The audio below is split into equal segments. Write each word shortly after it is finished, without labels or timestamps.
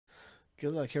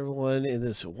Good luck, everyone, in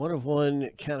this one-of-one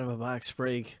kind of a box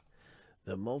break,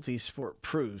 the multi-sport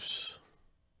proofs.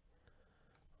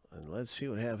 And let's see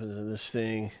what happens in this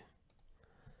thing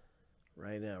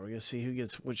right now. We're going to see who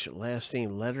gets which last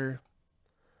name letter.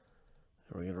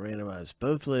 And we're going to randomize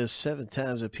both lists 7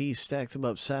 times a piece, stack them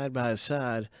up side by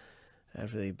side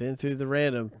after they've been through the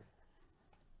random.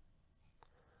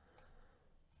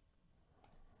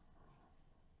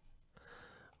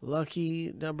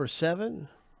 Lucky number 7.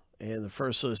 And the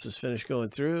first list is finished going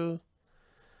through.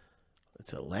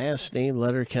 It's a last name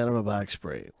letter kind of a box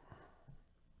break.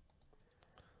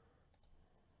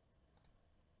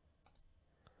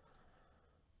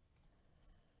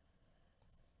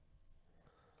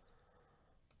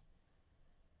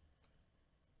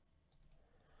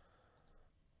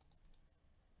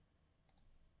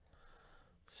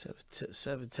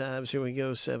 Seven times. Here we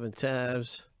go. 7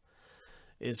 times.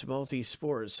 It's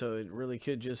multi-sport, so it really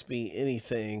could just be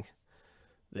anything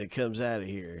that comes out of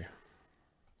here.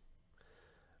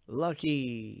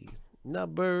 Lucky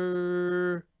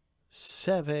number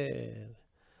 7.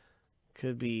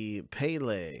 Could be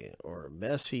Pele or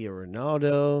Messi or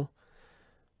Ronaldo.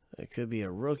 It could be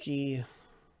a rookie.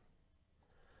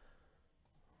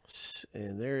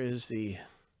 And there is the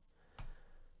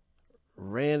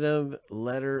random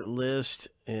letter list.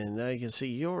 And now you can see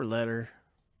your letter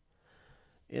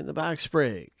in the box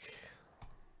break.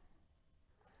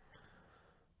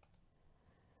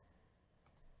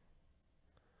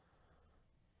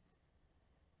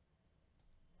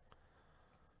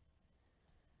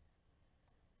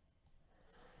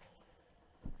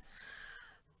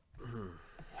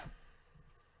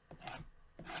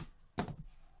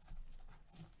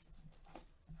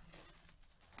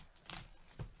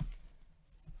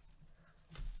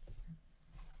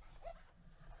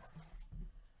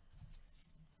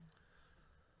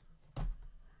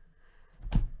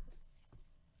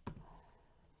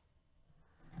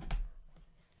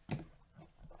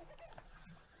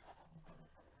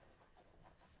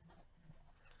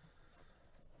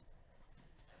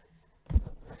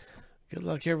 Good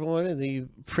luck, everyone, in the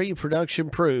pre-production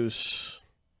proofs.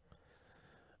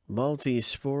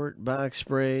 Multi-sport box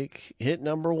break. Hit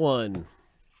number 1.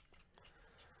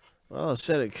 Well, I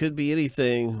said it could be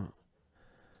anything.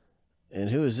 And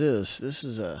who is this? This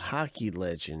is a hockey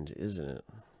legend, isn't it?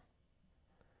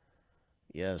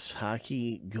 Yes,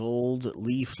 hockey gold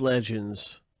leaf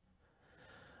legends.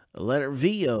 A letter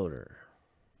V owner.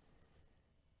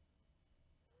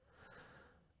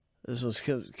 This one's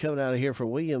coming out of here for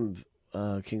William.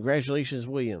 Congratulations,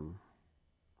 William.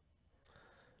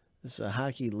 This is a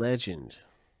hockey legend.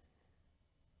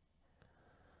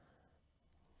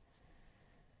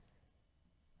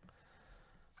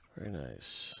 Very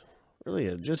nice.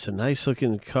 Really, just a nice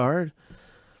looking card.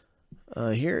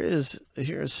 Here is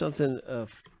something.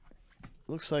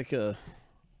 Looks like a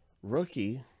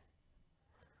rookie.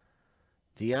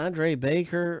 DeAndre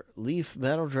Baker Leaf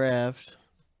Metal Draft.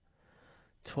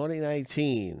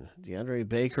 2019 DeAndre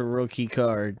Baker rookie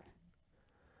card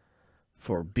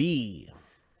for B.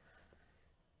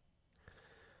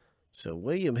 So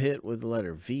William hit with the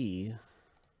letter V.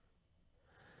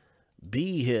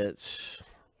 B hits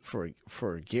for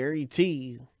Gary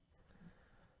T.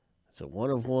 It's a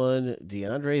 1-of-1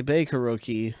 DeAndre Baker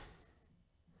rookie.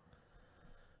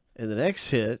 And the next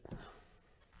hit,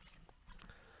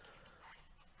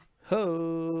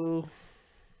 ho,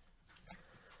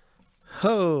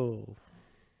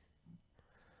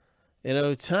 an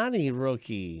Ohtani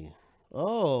rookie.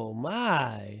 Oh,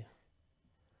 my.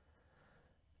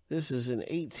 This is an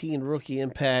 18 rookie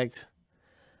impact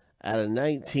out of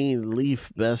 19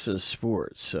 Leaf Best of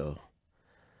Sports. So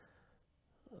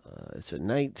it's a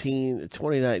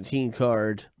 2019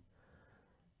 card,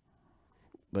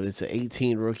 but it's an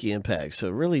 18 rookie impact.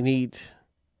 So really neat.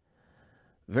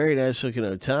 Very nice looking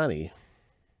Ohtani.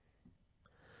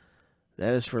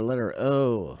 That is for letter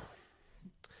O.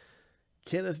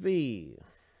 Kenneth B.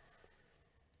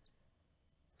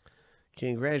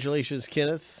 Congratulations,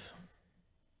 Kenneth.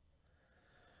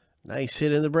 Nice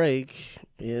hit in the break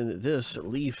in this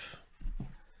Leaf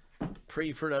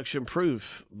pre-production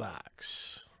proof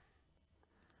box.